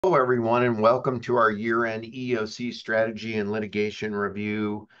Hello, everyone, and welcome to our year-end EEOC Strategy and Litigation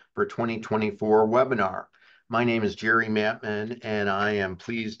Review for 2024 webinar. My name is Jerry Maatman, and I am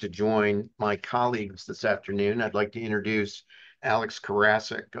pleased to join my colleagues this afternoon. I'd like to introduce Alex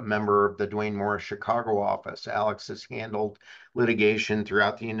Karasik, a member of the Duane Morris Chicago office. Alex has handled litigation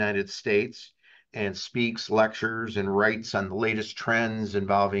throughout the United States and speaks, lectures, and writes on the latest trends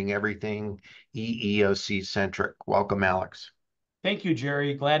involving everything EEOC-centric. Welcome, Alex. Thank you,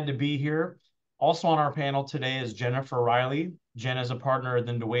 Jerry. Glad to be here. Also on our panel today is Jennifer Riley. Jen is a partner in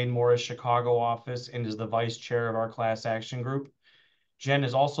the Duane Morris Chicago office and is the vice chair of our class action group. Jen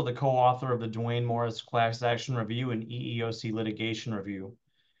is also the co-author of the Duane Morris Class Action Review and EEOC Litigation Review.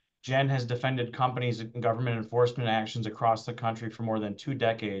 Jen has defended companies and government enforcement actions across the country for more than 2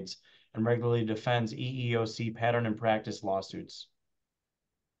 decades and regularly defends EEOC pattern and practice lawsuits.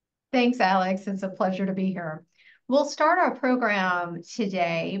 Thanks, Alex. It's a pleasure to be here. We'll start our program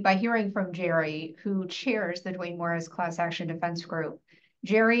today by hearing from Jerry, who chairs the Duane Morris Class Action Defense Group.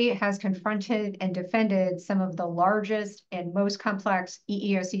 Jerry has confronted and defended some of the largest and most complex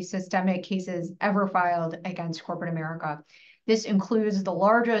EEOC systemic cases ever filed against corporate America. This includes the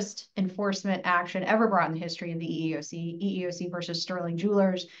largest enforcement action ever brought in the history of the EEOC versus Sterling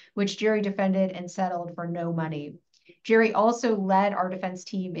Jewelers, which Jerry defended and settled for no money. Jerry also led our defense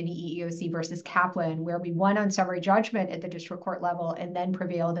team in EEOC versus Kaplan, where we won on summary judgment at the district court level and then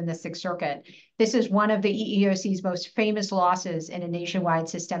prevailed in the Sixth Circuit. This is one of the EEOC's most famous losses in a nationwide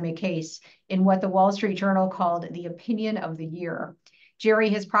systemic case, in what the Wall Street Journal called the opinion of the year. Jerry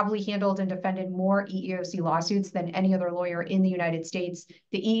has probably handled and defended more EEOC lawsuits than any other lawyer in the United States.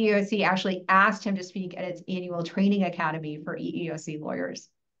 The EEOC actually asked him to speak at its annual training academy for EEOC lawyers.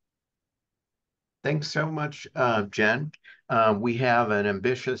 Thanks so much, Jen. We have an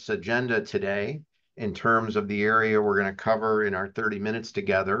ambitious agenda today in terms of the area we're going to cover in our 30 minutes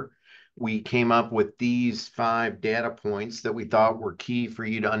together. We came up with these 5 data points that we thought were key for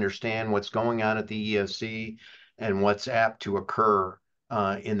you to understand what's going on at the EEOC and what's apt to occur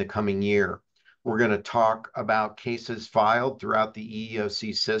in the coming year. We're going to talk about cases filed throughout the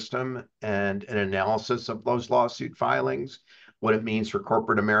EEOC system and an analysis of those lawsuit filings, what it means for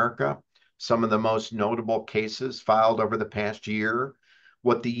corporate America, some of the most notable cases filed over the past year,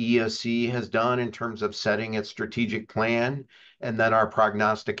 what the EEOC has done in terms of setting its strategic plan, and then our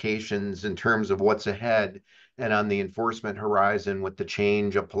prognostications in terms of what's ahead and on the enforcement horizon with the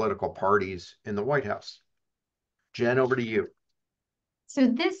change of political parties in the White House. Jen, over to you. So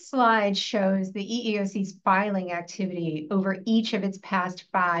this slide shows the EEOC's filing activity over each of its past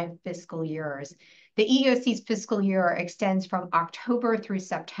 5 fiscal years. The EEOC's fiscal year extends from October through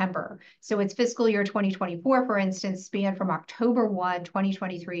September. So its fiscal year 2024, for instance, spanned from October 1,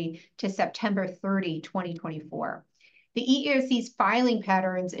 2023 to September 30, 2024. The EEOC's filing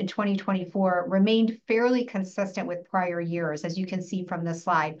patterns in 2024 remained fairly consistent with prior years, as you can see from the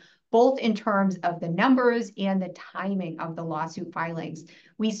slide, both in terms of the numbers and the timing of the lawsuit filings.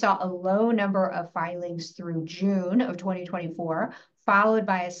 We saw a low number of filings through June of 2024, followed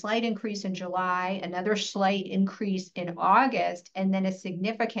by a slight increase in July, another slight increase in August, and then a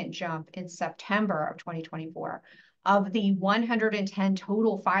significant jump in September of 2024. Of the 110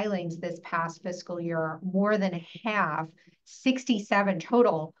 total filings this past fiscal year, more than half, 67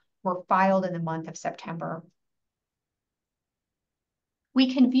 total, were filed in the month of September.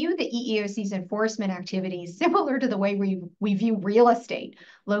 We can view the EEOC's enforcement activities similar to the way we view real estate.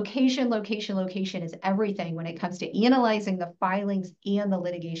 Location, location, location is everything when it comes to analyzing the filings and the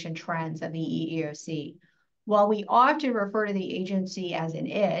litigation trends of the EEOC. While we often refer to the agency as an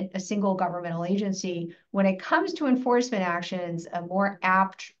IT, a single governmental agency, when it comes to enforcement actions, a more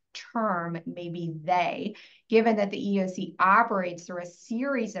apt term may be they, given that the EEOC operates through a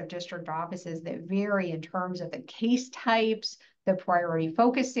series of district offices that vary in terms of the case types, the priority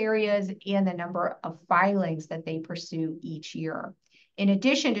focus areas, and the number of filings that they pursue each year. In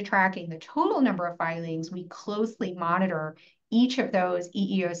addition to tracking the total number of filings, we closely monitor each of those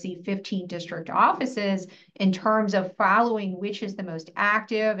EEOC 15 district offices in terms of following which is the most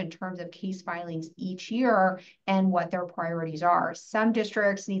active in terms of case filings each year and what their priorities are. Some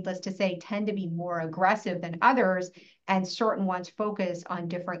districts, needless to say, tend to be more aggressive than others, and certain ones focus on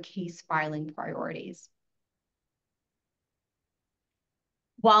different case filing priorities.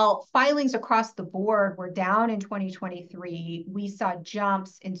 While filings across the board were down in 2023, we saw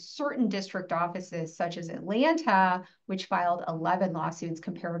jumps in certain district offices, such as Atlanta, which filed 11 lawsuits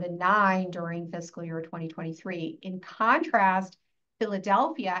compared to 9 during fiscal year 2023. In contrast,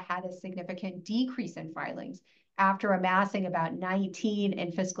 Philadelphia had a significant decrease in filings. After amassing about 19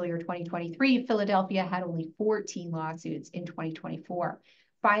 in fiscal year 2023, Philadelphia had only 14 lawsuits in 2024.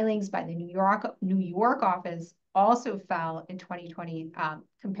 Filings by the New York office also fell in 2020.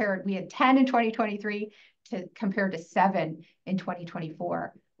 We had 10 in 2023 compared to 7 in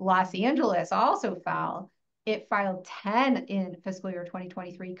 2024. Los Angeles also fell. It filed 10 in fiscal year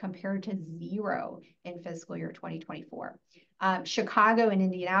 2023 compared to 0 in fiscal year 2024. Chicago and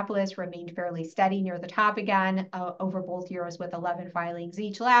Indianapolis remained fairly steady near the top again over both years with 11 filings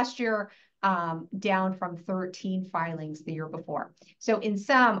each last year, down from 13 filings the year before. So in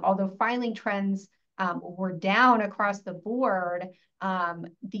sum, although filing trends were down across the board,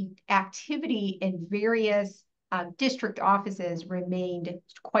 the activity in various district offices remained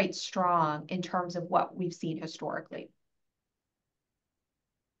quite strong in terms of what we've seen historically.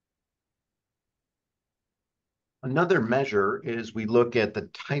 Another measure is we look at the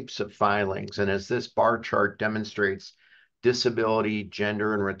types of filings, and as this bar chart demonstrates, disability,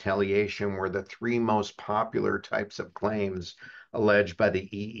 gender, and retaliation were the 3 most popular types of claims alleged by the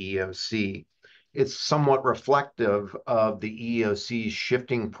EEOC. It's somewhat reflective of the EEOC's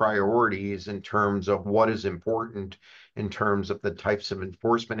shifting priorities in terms of what is important in terms of the types of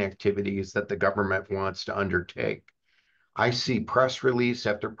enforcement activities that the government wants to undertake. I see press release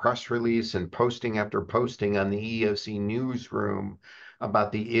after press release and posting after posting on the EEOC newsroom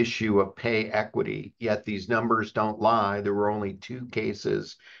about the issue of pay equity, yet these numbers don't lie. There were only 2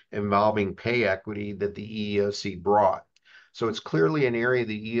 cases involving pay equity that the EEOC brought. So it's clearly an area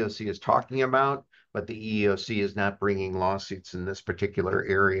the EEOC is talking about, but the EEOC is not bringing lawsuits in this particular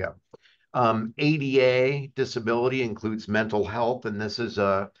area. ADA disability includes mental health, and this is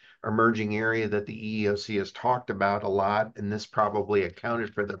a emerging area that the EEOC has talked about a lot, and this probably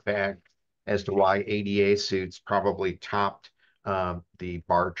accounted for the fact as to why ADA suits probably topped the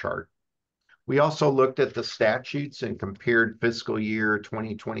bar chart. We also looked at the statutes and compared fiscal year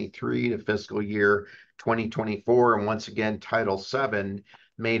 2023 to fiscal year 2024, and once again, Title VII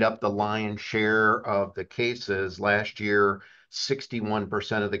made up the lion's share of the cases. Last year,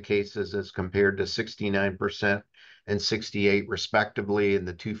 61% of the cases as compared to 69% and 68% respectively in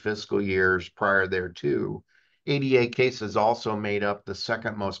the 2 fiscal years prior thereto. ADA cases also made up the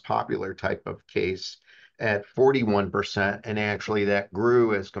 2nd most popular type of case at 41%, and actually that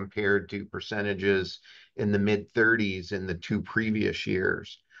grew as compared to percentages in the mid-30s in the 2 previous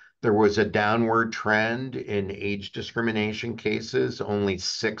years. There was a downward trend in age discrimination cases, only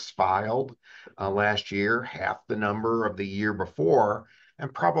 6 filed last year, half the number of the year before,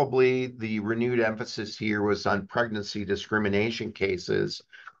 and probably the renewed emphasis here was on pregnancy discrimination cases,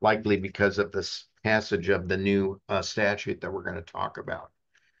 likely because of the passage of the new statute that we're going to talk about.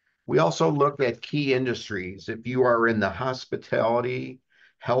 We also look at key industries. If you are in the hospitality,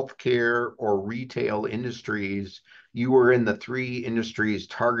 healthcare, or retail industries, you are in the 3 industries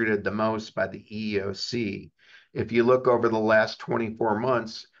targeted the most by the EEOC. If you look over the last 24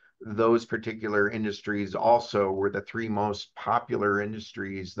 months, those particular industries also were the 3 most popular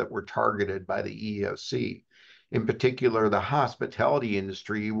industries that were targeted by the EEOC. In particular, the hospitality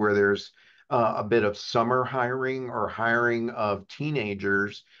industry, where there's a bit of summer hiring or hiring of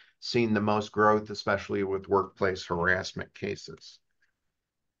teenagers, seen the most growth, especially with workplace harassment cases.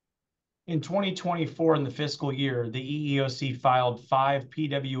 In 2024, in the fiscal year, the EEOC filed 5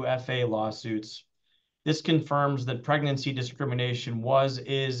 PWFA lawsuits. This confirms that pregnancy discrimination was,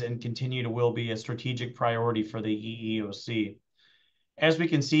 is, and will be a strategic priority for the EEOC. As we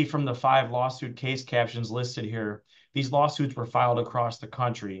can see from the 5 lawsuit case captions listed here, these lawsuits were filed across the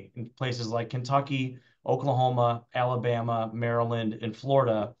country in places like Kentucky, Oklahoma, Alabama, Maryland, and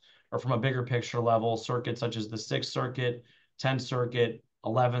Florida, or from a bigger picture level, circuits such as the 6th Circuit, 10th Circuit,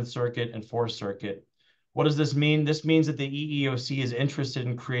 11th Circuit, and 4th Circuit. What does this mean? This means that the EEOC is interested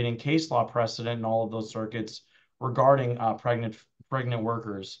in creating case law precedent in all of those circuits regarding pregnant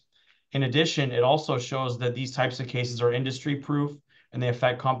workers. In addition, it also shows that these types of cases are industry proof and they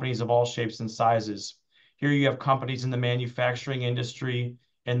affect companies of all shapes and sizes. Here you have companies in the manufacturing industry,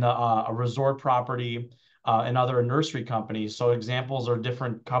 in the resort property, and other nursery companies. So examples are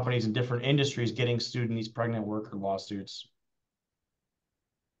different companies in different industries getting sued in these pregnant worker lawsuits.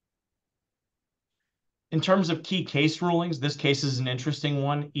 In terms of key case rulings, this case is an interesting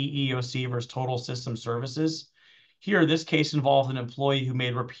one, EEOC versus Total System Services. Here, this case involved an employee who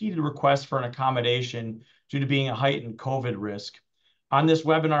made repeated requests for an accommodation due to being a heightened COVID risk. On this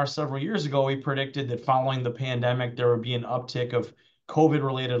webinar several years ago, we predicted that following the pandemic, there would be an uptick of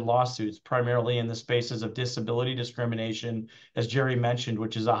COVID-related lawsuits, primarily in the spaces of disability discrimination, as Jerry mentioned,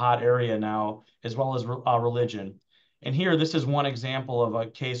 which is a hot area now, as well as religion. And here, this is one example of a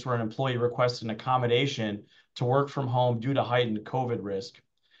case where an employee requested an accommodation to work from home due to heightened COVID risk.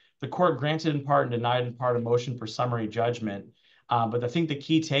 The court granted in part and denied in part a motion for summary judgment. But I think the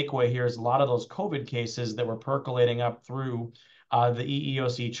key takeaway here is a lot of those COVID cases that were percolating up through the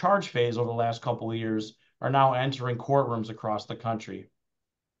EEOC charge phase over the last couple of years are now entering courtrooms across the country.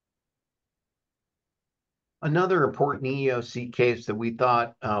 Another important EEOC case that we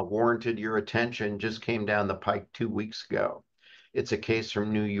thought warranted your attention just came down the pike 2 weeks ago. It's a case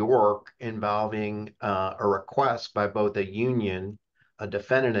from New York involving a request by both a union, a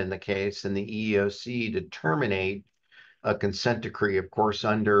defendant in the case, and the EEOC to terminate a consent decree, of course,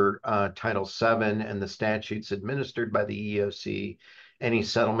 under Title VII and the statutes administered by the EEOC. Any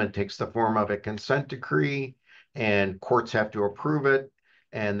settlement takes the form of a consent decree, and courts have to approve it,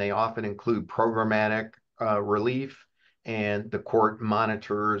 and they often include programmatic relief, and the court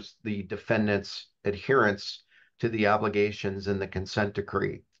monitors the defendant's adherence to the obligations in the consent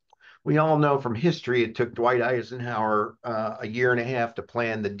decree. We all know from history it took Dwight Eisenhower a year and a half to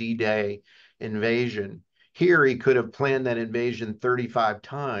plan the D-Day invasion. Here he could have planned that invasion 35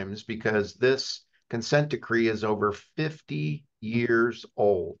 times because this consent decree is over 50 years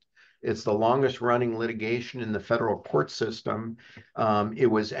old. It's the longest running litigation in the federal court system. It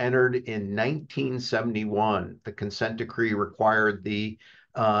was entered in 1971. The consent decree required the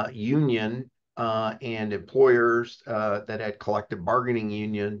union and employers that had collective bargaining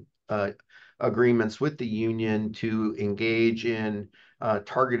union agreements with the union to engage in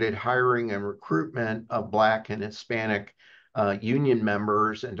targeted hiring and recruitment of Black and Hispanic union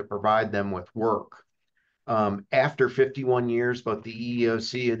members and to provide them with work. After 51 years, both the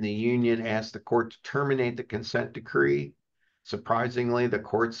EEOC and the union asked the court to terminate the consent decree. Surprisingly, the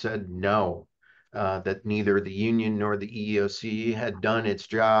court said no, that neither the union nor the EEOC had done its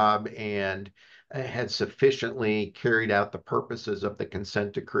job and had sufficiently carried out the purposes of the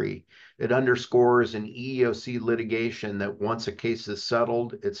consent decree. It underscores in EEOC litigation that once a case is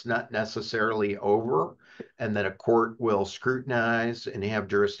settled, it's not necessarily over, and that a court will scrutinize and have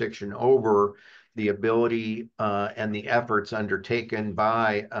jurisdiction over the ability and the efforts undertaken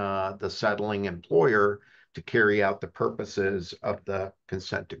by the settling employer to carry out the purposes of the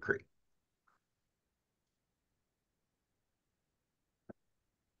consent decree.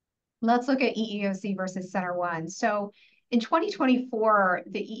 Let's look at EEOC versus Center One. So in 2024,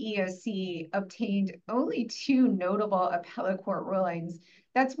 the EEOC obtained only 2 notable appellate court rulings.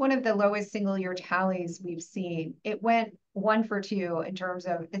 That's one of the lowest single-year tallies we've seen. It went 1 for 2 in terms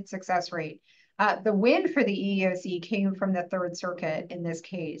of its success rate. The win for the EEOC came from the Third Circuit in this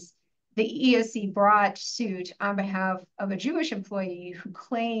case. The EEOC brought suit on behalf of a Jewish employee who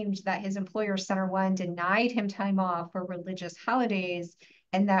claimed that his employer, Center One, denied him time off for religious holidays,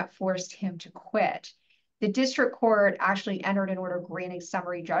 and that forced him to quit. The district court actually entered an order granting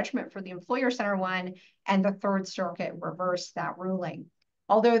summary judgment for the employer, Center One, and the Third Circuit reversed that ruling.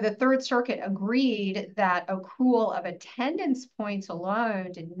 Although the Third Circuit agreed that accrual of attendance points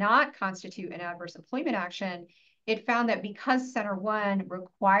alone did not constitute an adverse employment action, it found that because Center One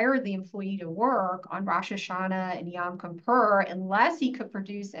required the employee to work on Rosh Hashanah and Yom Kippur unless he could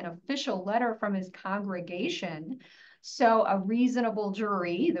produce an official letter from his congregation, so a reasonable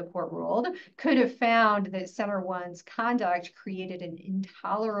jury, the court ruled, could have found that Center One's conduct created an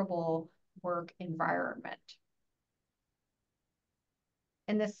intolerable work environment.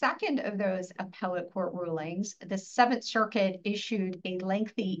 In the second of those appellate court rulings, the Seventh Circuit issued a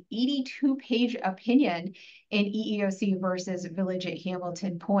lengthy 82-page opinion in EEOC versus Village at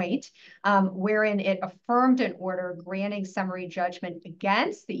Hamilton Point, wherein it affirmed an order granting summary judgment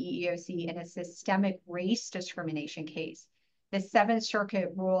against the EEOC in a systemic race discrimination case. The Seventh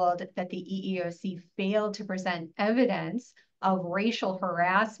Circuit ruled that the EEOC failed to present evidence of racial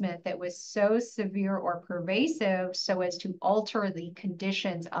harassment that was so severe or pervasive so as to alter the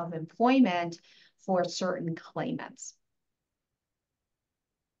conditions of employment for certain claimants.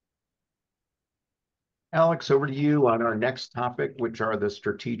 Alex, over to you on our next topic, which are the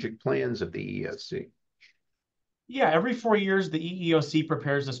strategic plans of the EEOC. Yeah, every 4 years, the EEOC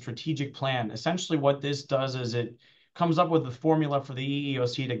prepares a strategic plan. Essentially what this does is it comes up with the formula for the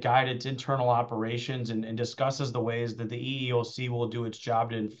EEOC to guide its internal operations and discusses the ways that the EEOC will do its job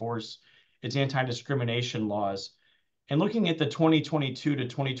to enforce its anti-discrimination laws. And looking at the 2022 to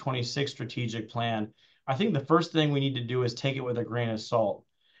 2026 strategic plan, I think the first thing we need to do is take it with a grain of salt.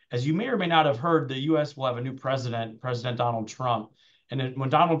 As you may or may not have heard, the US will have a new president, President Donald Trump. And when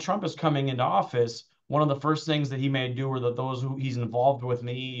Donald Trump is coming into office, one of the first things that he may do, or that those who he's involved with in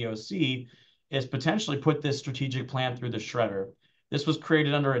the EEOC, is potentially put this strategic plan through the shredder. This was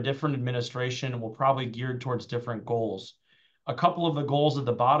created under a different administration and will probably geared towards different goals. A couple of the goals at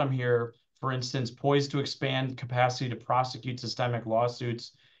the bottom here, for instance, poised to expand capacity to prosecute systemic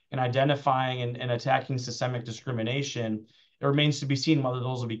lawsuits and identifying and attacking systemic discrimination, it remains to be seen whether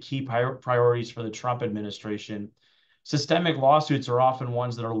those will be key priorities for the Trump administration. Systemic lawsuits are often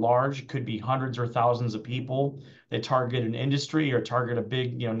ones that are large, could be hundreds or thousands of people. They target an industry or target a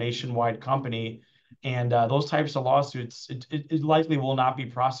big, nationwide company. And those types of lawsuits, it likely will not be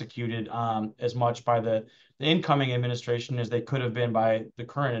prosecuted as much by the incoming administration as they could have been by the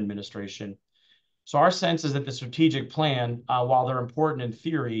current administration. So our sense is that the strategic plan, while they're important in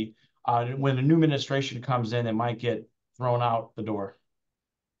theory, when a new administration comes in, it might get thrown out the door.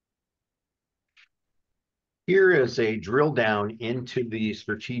 Here is a drill down into the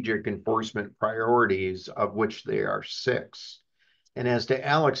strategic enforcement priorities, of which there are 6. And as to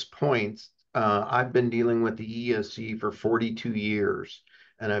Alex's points, I've been dealing with the EEOC for 42 years,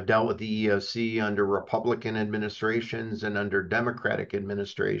 and I've dealt with the EEOC under Republican administrations and under Democratic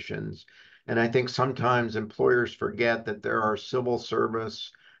administrations. And I think sometimes employers forget that there are civil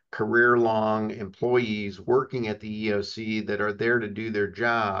service, career-long employees working at the EEOC that are there to do their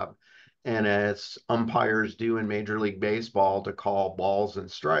job, and as umpires do in Major League Baseball, to call balls and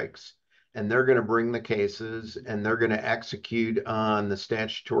strikes. And they're going to bring the cases, and they're going to execute on the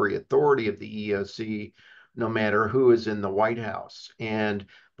statutory authority of the EEOC, no matter who is in the White House. And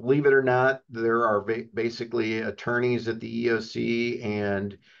believe it or not, there are basically attorneys at the EEOC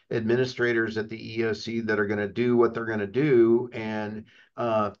and administrators at the EEOC that are going to do what they're going to do. And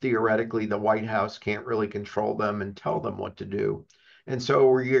theoretically, the White House can't really control them and tell them what to do. And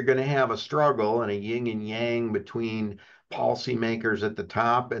so you're going to have a struggle and a yin and yang between policymakers at the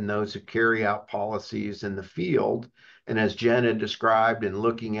top and those who carry out policies in the field. And as Jen had described, in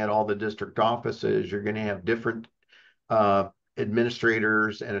looking at all the district offices, you're going to have different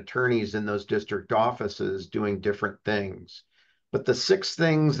administrators and attorneys in those district offices doing different things. But the 6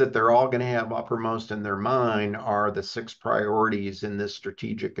 things that they're all going to have uppermost in their mind are the 6 priorities in this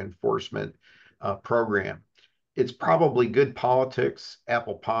strategic enforcement program. It's probably good politics,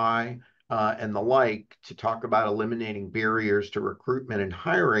 apple pie, and the like, to talk about eliminating barriers to recruitment and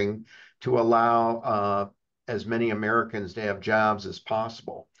hiring to allow as many Americans to have jobs as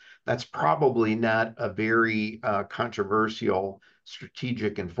possible. That's probably not a very controversial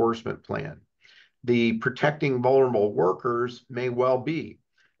strategic enforcement plan. The protecting vulnerable workers may well be.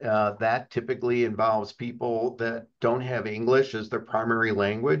 That typically involves people that don't have English as their primary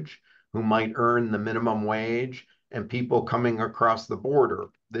language, who might earn the minimum wage, and people coming across the border.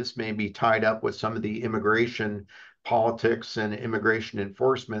 This may be tied up with some of the immigration politics and immigration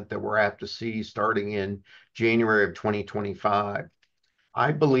enforcement that we're apt to see starting in January of 2025.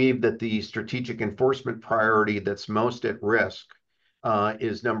 I believe that the strategic enforcement priority that's most at risk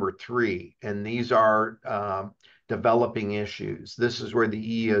is number 3, and these are developing issues. This is where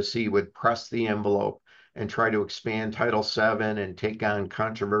the EEOC would press the envelope and try to expand Title VII and take on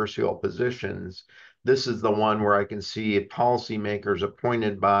controversial positions. This is the one where I can see policymakers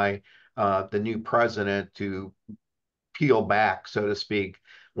appointed by the new president to peel back, so to speak,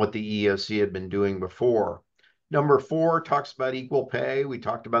 what the EEOC had been doing before. Number 4 talks about equal pay. We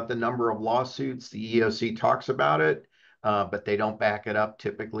talked about the number of lawsuits. The EEOC talks about it, but they don't back it up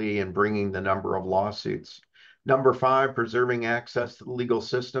typically in bringing the number of lawsuits. Number 5, preserving access to the legal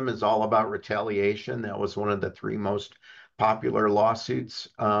system, is all about retaliation. That was one of the 3 most popular lawsuits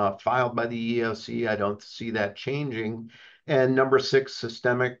filed by the EEOC. I don't see that changing. And number 6,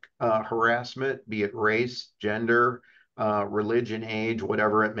 systemic harassment, be it race, gender, religion, age,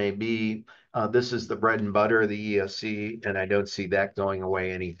 whatever it may be. This is the bread and butter of the EEOC, and I don't see that going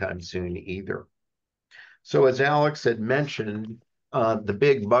away anytime soon either. So as Alex had mentioned, the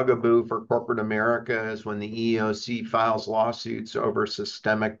big bugaboo for corporate America is when the EEOC files lawsuits over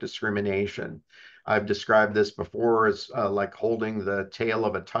systemic discrimination. I've described this before as like holding the tail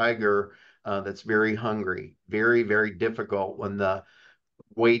of a tiger that's very hungry. Very, very difficult when the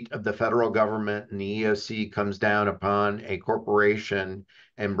weight of the federal government and the EEOC comes down upon a corporation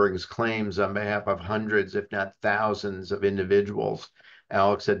and brings claims on behalf of hundreds, if not thousands, of individuals.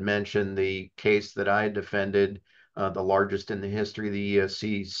 Alex had mentioned the case that I defended, the largest in the history of the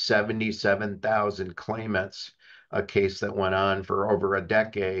EEOC, 77,000 claimants, a case that went on for over a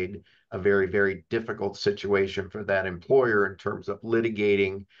decade, a very, very difficult situation for that employer in terms of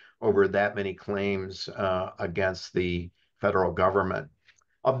litigating over that many claims against the federal government.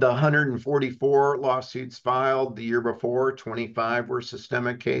 Of the 144 lawsuits filed the year before, 25 were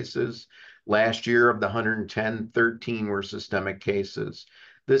systemic cases. Last year, of the 110, 13 were systemic cases.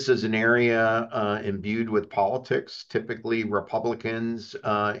 This is an area imbued with politics, typically Republicans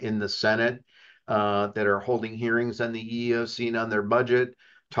in the Senate that are holding hearings on the EEOC and on their budget,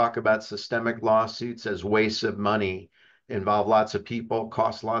 talk about systemic lawsuits as wastes of money, involve lots of people,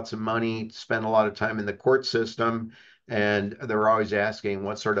 cost lots of money, spend a lot of time in the court system, And they're always asking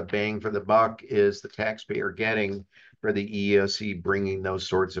what sort of bang for the buck is the taxpayer getting for the EEOC bringing those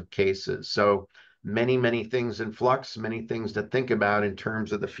sorts of cases. So many, many things in flux, many things to think about in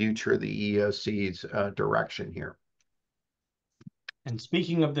terms of the future of the EEOC's direction here. And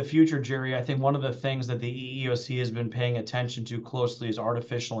speaking of the future, Jerry, I think one of the things that the EEOC has been paying attention to closely is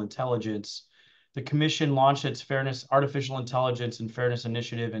artificial intelligence. The commission launched its Artificial Intelligence and Fairness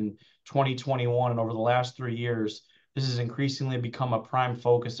Initiative in 2021, and over the last 3 years, this has increasingly become a prime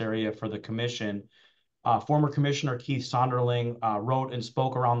focus area for the commission. Former Commissioner Keith Sonderling wrote and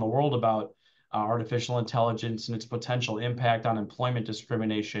spoke around the world about artificial intelligence and its potential impact on employment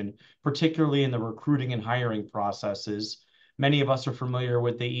discrimination, particularly in the recruiting and hiring processes. Many of us are familiar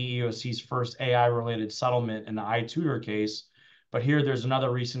with the EEOC's first AI-related settlement in the iTutor case, but here there's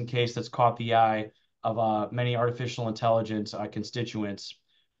another recent case that's caught the eye of many artificial intelligence constituents.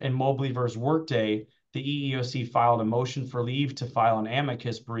 In Mobley versus Workday, the EEOC filed a motion for leave to file an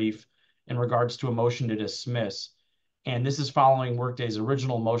amicus brief in regards to a motion to dismiss. And this is following Workday's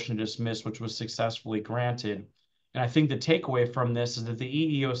original motion to dismiss, which was successfully granted. And I think the takeaway from this is that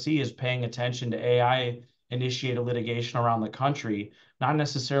the EEOC is paying attention to AI-initiated litigation around the country, not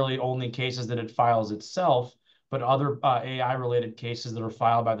necessarily only cases that it files itself, but other AI-related cases that are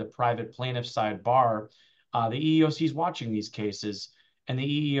filed by the private plaintiff side bar. The EEOC is watching these cases, and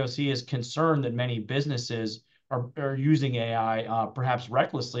the EEOC is concerned that many businesses are using AI perhaps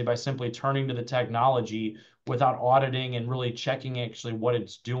recklessly by simply turning to the technology without auditing and really checking actually what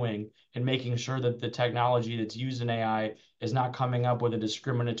it's doing and making sure that the technology that's used in AI is not coming up with a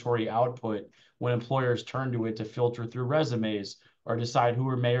discriminatory output when employers turn to it to filter through resumes or decide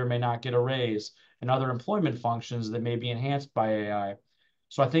who may or may not get a raise and other employment functions that may be enhanced by AI.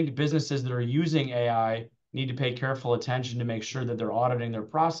 So I think businesses that are using AI need to pay careful attention to make sure that they're auditing their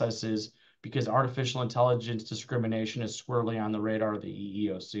processes, because artificial intelligence discrimination is squarely on the radar of the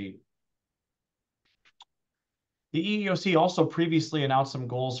EEOC. The EEOC also previously announced some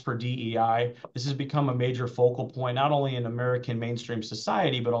goals for DEI. This has become a major focal point, not only in American mainstream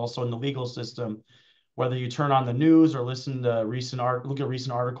society, but also in the legal system. Whether you turn on the news or listen to look at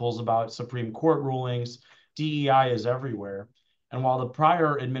recent articles about Supreme Court rulings, DEI is everywhere. And while the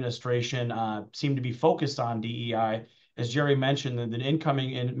prior administration seemed to be focused on DEI, as Jerry mentioned, in the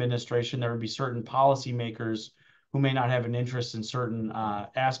incoming administration, there would be certain policymakers who may not have an interest in certain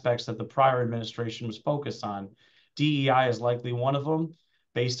aspects that the prior administration was focused on. DEI is likely one of them.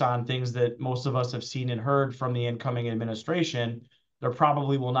 Based on things that most of us have seen and heard from the incoming administration, there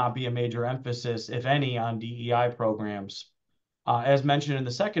probably will not be a major emphasis, if any, on DEI programs. As mentioned in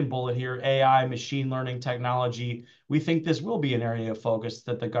the second bullet here, AI, machine learning technology, we think this will be an area of focus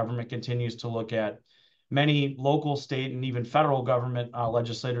that the government continues to look at. Many local, state, and even federal government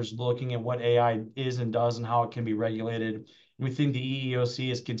legislators looking at what AI is and does and how it can be regulated. And we think the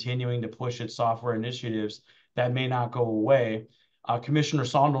EEOC is continuing to push its software initiatives that may not go away. Commissioner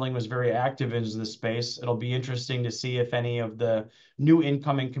Sonderling was very active in this space. It'll be interesting to see if any of the new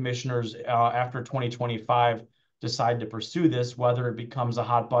incoming commissioners after 2025 decide to pursue this, whether it becomes a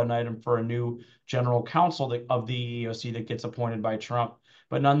hot button item for a new general counsel of the EEOC that gets appointed by Trump.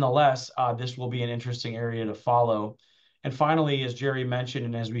 But nonetheless, this will be an interesting area to follow. And finally, as Jerry mentioned,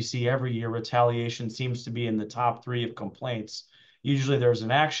 and as we see every year, retaliation seems to be in the top 3 of complaints. Usually there's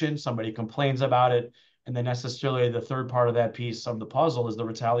an action, somebody complains about it, and then necessarily the third part of that piece of the puzzle is the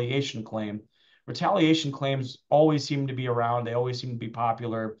retaliation claim. Retaliation claims always seem to be around. They always seem to be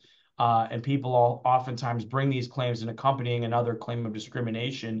popular. And people oftentimes bring these claims in accompanying another claim of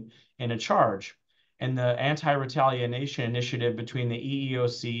discrimination in a charge. And the anti-retaliation initiative between the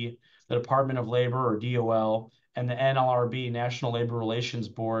EEOC, the Department of Labor, or DOL, and the NLRB, National Labor Relations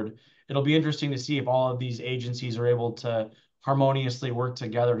Board, it'll be interesting to see if all of these agencies are able to harmoniously work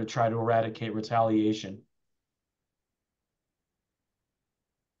together to try to eradicate retaliation.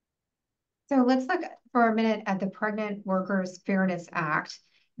 So let's look for a minute at the Pregnant Workers Fairness Act.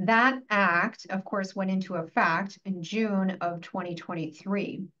 That act, of course, went into effect in June of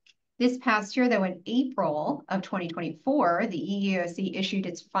 2023. This past year, though, in April of 2024, the EEOC issued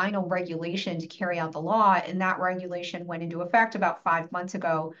its final regulation to carry out the law, and that regulation went into effect about 5 months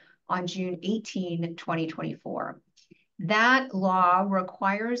ago on June 18, 2024. That law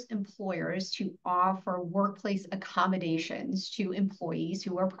requires employers to offer workplace accommodations to employees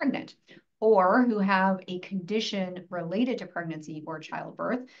who are pregnant or who have a condition related to pregnancy or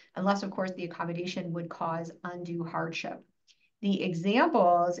childbirth, unless, of course, the accommodation would cause undue hardship. The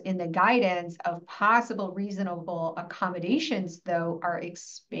examples in the guidance of possible reasonable accommodations, though, are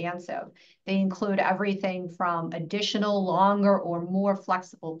expansive. They include everything from additional, longer, or more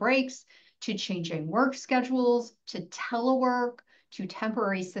flexible breaks to changing work schedules, to telework, to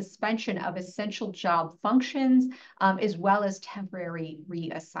temporary suspension of essential job functions, as well as temporary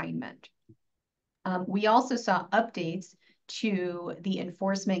reassignment. We also saw updates to the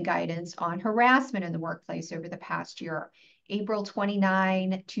enforcement guidance on harassment in the workplace over the past year. April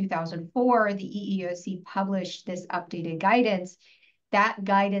 29, 2004, the EEOC published this updated guidance. That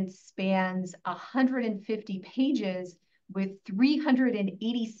guidance spans 150 pages with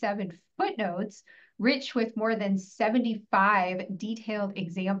 387 footnotes, rich with more than 75 detailed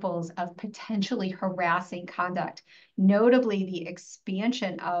examples of potentially harassing conduct, notably the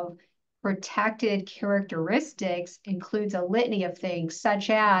expansion of protected characteristics includes a litany of things such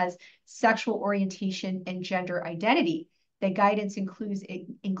as sexual orientation and gender identity. The guidance includes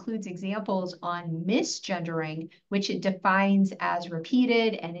examples on misgendering, which it defines as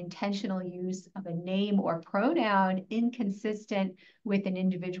repeated and intentional use of a name or pronoun inconsistent with an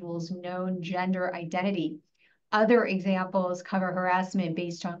individual's known gender identity. Other examples cover harassment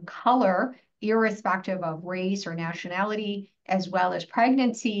based on color, irrespective of race or nationality, as well as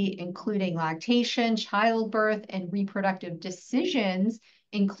pregnancy, including lactation, childbirth, and reproductive decisions,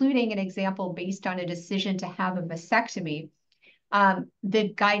 including an example based on a decision to have a vasectomy.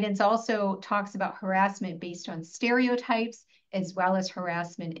 The guidance also talks about harassment based on stereotypes, as well as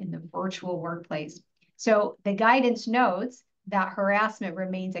harassment in the virtual workplace. So the guidance notes that harassment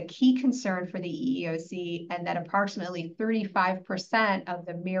remains a key concern for the EEOC and that approximately 35% of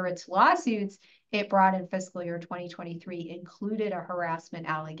the merits lawsuits it brought in fiscal year 2023 included a harassment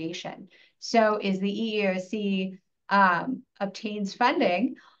allegation. So as the EEOC obtains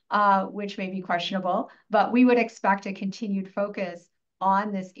funding, which may be questionable, but we would expect a continued focus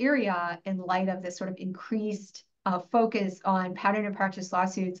on this area in light of this sort of increased focus on pattern and practice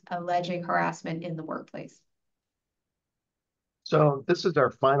lawsuits alleging harassment in the workplace. So this is our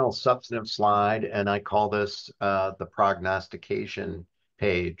final substantive slide, and I call this the prognostication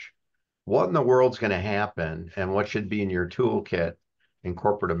page. What in the world's going to happen, and what should be in your toolkit in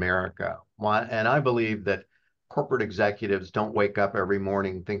corporate America? And I believe that corporate executives don't wake up every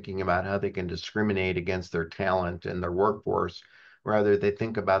morning thinking about how they can discriminate against their talent and their workforce. Rather, they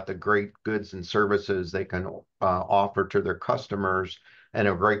think about the great goods and services they can offer to their customers and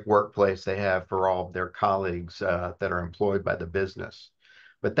a great workplace they have for all of their colleagues that are employed by the business.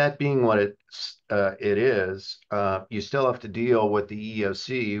 But that being what it is, you still have to deal with the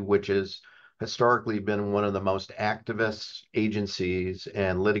EEOC, which has historically been one of the most activist agencies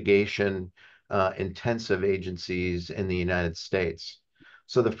and litigation intensive agencies in the United States.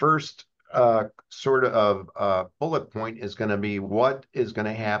 So the first sort of bullet point is going to be what is going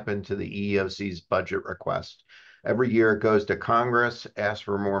to happen to the EEOC's budget request. Every year it goes to Congress, asks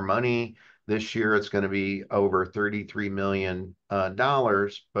for more money. This year it's going to be over $33 million,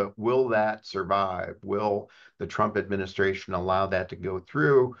 but will that survive? Will the Trump administration allow that to go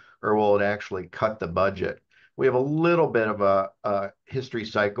through, or will it actually cut the budget? We have a little bit of a history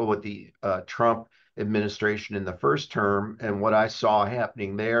cycle with the Trump administration in the first term, and what I saw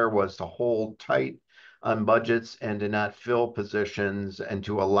happening there was to hold tight on budgets and to not fill positions and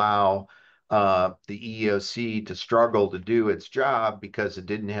to allow the EEOC to struggle to do its job because it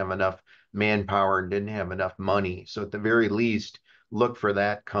didn't have enough manpower and didn't have enough money. So at the very least, look for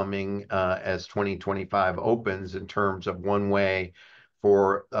that coming as 2025 opens in terms of one way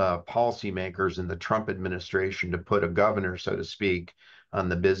for policymakers in the Trump administration to put a governor, so to speak, on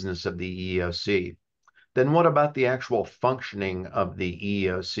the business of the EEOC. Then what about the actual functioning of the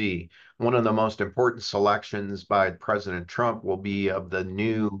EEOC? One of the most important selections by President Trump will be of the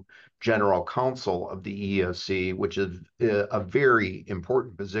new general counsel of the EEOC, which is a very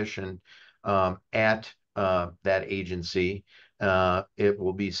important position at that agency. It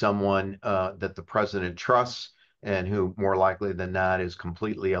will be someone that the president trusts and who more likely than not is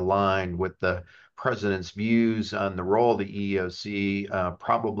completely aligned with the president's views on the role of the EEOC,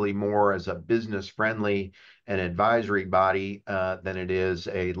 probably more as a business-friendly and advisory body than it is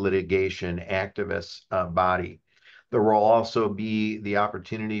a litigation activist body. There will also be the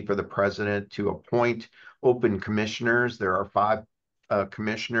opportunity for the president to appoint open commissioners. There are 5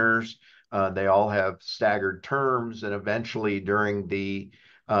 commissioners. They all have staggered terms, and eventually during the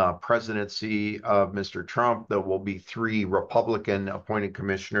presidency of Mr. Trump, there will be 3 Republican appointed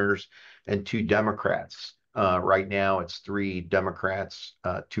commissioners and 2 Democrats. Right now, it's 3 Democrats,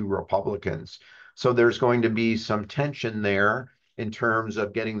 2 Republicans. So there's going to be some tension there in terms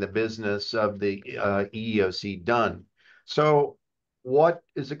of getting the business of the EEOC done. So what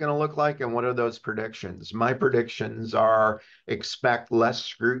is it going to look like and what are those predictions? My predictions are expect less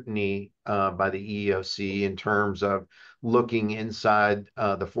scrutiny by the EEOC in terms of looking inside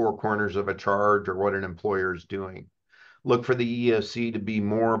the four corners of a charge or what an employer is doing. Look for the EEOC to be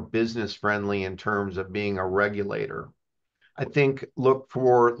more business friendly in terms of being a regulator. I think look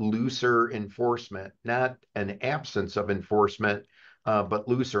for looser enforcement, not an absence of enforcement, but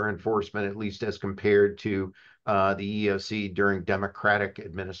looser enforcement, at least as compared to the EEOC during Democratic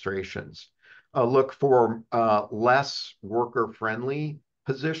administrations. Look for less worker-friendly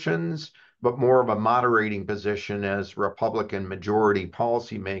positions, but more of a moderating position as Republican majority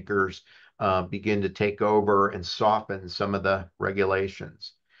policymakers begin to take over and soften some of the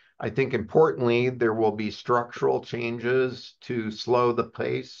regulations. I think importantly, there will be structural changes to slow the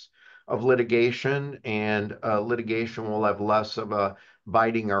pace of litigation, and litigation will have less of a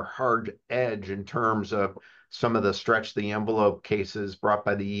biting or hard edge in terms of some of the stretch the envelope cases brought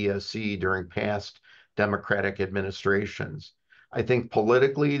by the EEOC during past Democratic administrations. I think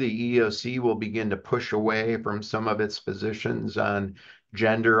politically, the EEOC will begin to push away from some of its positions on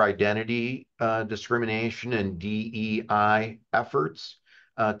gender identity discrimination and DEI efforts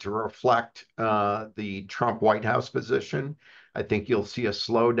to reflect the Trump White House position. I think you'll see a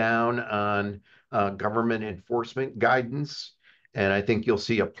slowdown on government enforcement guidance. And I think you'll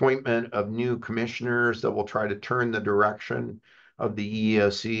see appointment of new commissioners that will try to turn the direction of the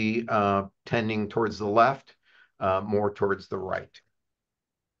EEOC tending towards the left, more towards the right.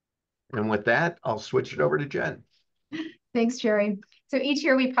 And with that, I'll switch it over to Jen. Thanks, Jerry. So each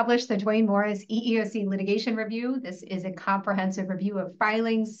year we publish the Duane Morris EEOC Litigation Review. This is a comprehensive review of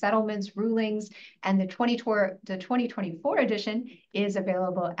filings, settlements, rulings, and the 2024 edition is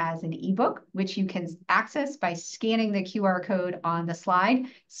available as an ebook, which you can access by scanning the QR code on the slide.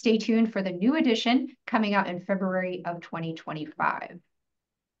 Stay tuned for the new edition coming out in February of 2025.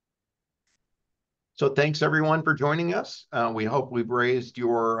 So thanks everyone for joining us. We hope we've raised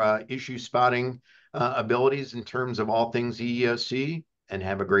your issue spotting abilities in terms of all things EEOC, and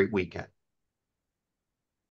have a great weekend.